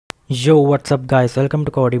Yo, what's up guys, welcome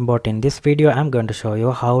to CodingBot. In this video I'm going to show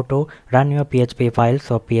you how to run your PHP files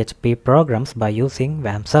or PHP programs by using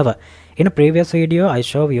WAMP server. In a previous video I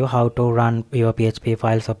showed you how to run your PHP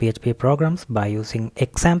files or PHP programs by using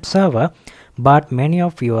XAMPP server, but many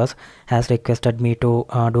of viewers has requested me to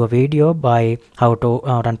do a video by how to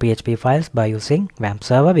run PHP files by using WAMP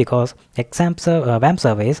server, because WAMP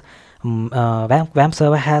server is WAMP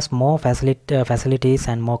server has more facilities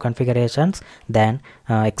and more configurations than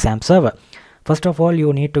XAMPP server. First of all,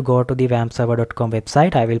 you need to go to the wampserver.com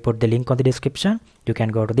website. I will put the link on the description. You can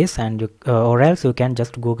go to this, and or else you can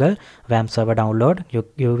just Google WAMP server download.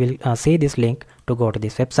 You will see this link to go to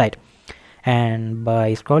this website. And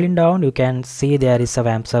by scrolling down, you can see there is a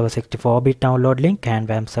WAMP server 64-bit download link and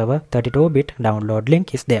WAMP server 32-bit download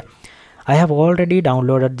link is there. I have already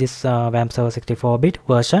downloaded this WAMP server 64-bit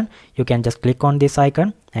version. You can just click on this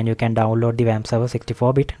icon and you can download the WAMP server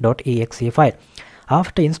 64-bit.exe file.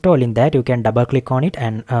 After installing that, you can double click on it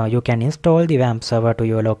and you can install the WAMP server to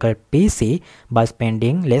your local PC by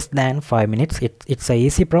spending less than 5 minutes. It's a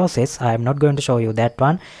easy process. I am not going to show you that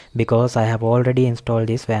one because I have already installed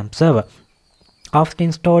this WAMP server. After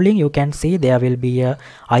installing, you can see there will be a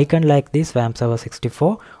icon like this, WAMP server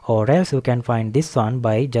 64, or else you can find this one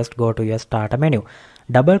by just go to your starter menu.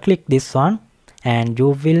 Double click this one and you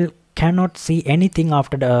will cannot see anything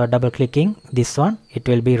after double clicking this one. It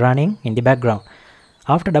will be running in the background.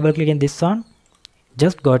 After double clicking this one,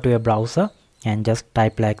 just go to your browser and just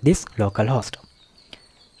type like this, localhost,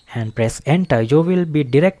 and press enter. You will be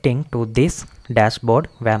directing to this dashboard,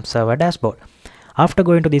 WAMP server dashboard. After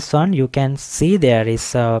going to this one, you can see there is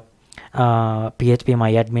PHP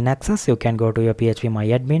MyAdmin access. You can go to your PHP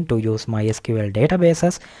MyAdmin to use MySQL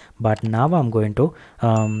databases. But now I'm going to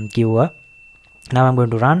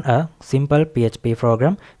run a simple PHP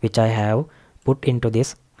program which I have put into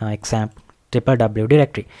this XAMPP www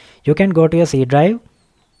directory. You can go to your C drive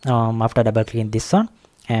after double clicking this one,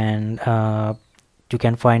 and you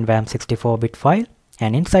can find WAMP 64-bit file,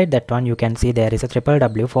 and inside that one you can see there is a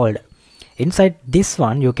www folder. Inside this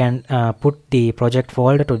one you can put the project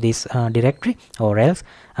folder to this directory, or else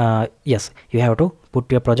yes, you have to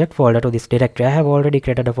put your project folder to this directory. I have already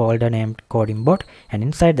created a folder named CodingBot, and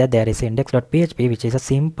inside that there is index.php, which is a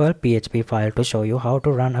simple PHP file to show you how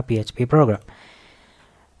to run a PHP program.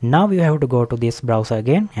 Now you have to go to this browser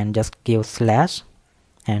again and just give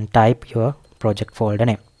 / and type your project folder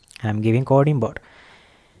name. I am giving CodingBot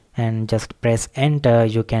and just press enter.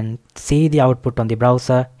 You can see the output on the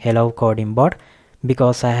browser, hello CodingBot,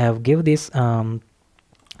 because I have give this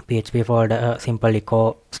PHP folder a simple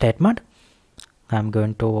echo statement. I'm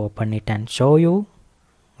going to open it and show you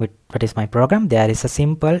what is my program. There is a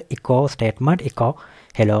simple echo statement, echo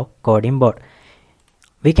hello CodingBot.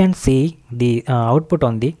 We can see the output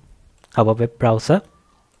on the our web browser.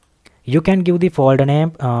 You can give the folder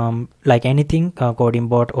name like anything,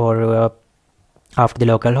 CodingBot, or after the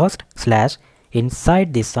localhost /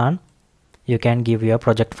 inside this one you can give your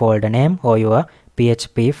project folder name or your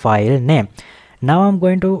PHP file name. Now I'm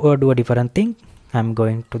going to do a different thing. I'm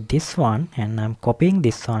going to this one and I'm copying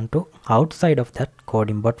this one to outside of that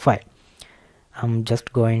CodingBot file. I'm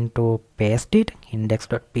just going to paste it,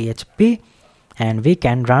 index.php, and we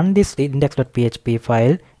can run this index.php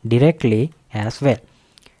file directly as well.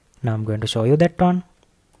 Now I'm going to show you that one.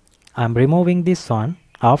 I'm removing this one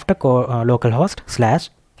after localhost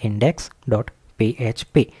 /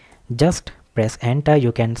 index.php. Just press enter.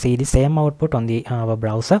 You can see the same output on the our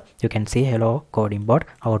browser. You can see hello CodingBot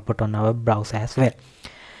output on our browser as well.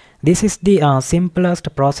 This is the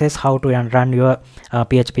simplest process how to run your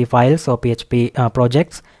PHP files or PHP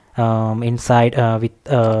projects inside with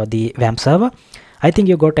the WAMP server. I think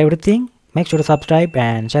you got everything. Make sure to subscribe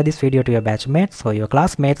and share this video to your batchmates or your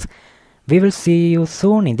classmates. We will see you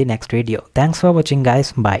soon in the next video. Thanks for watching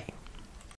guys. Bye.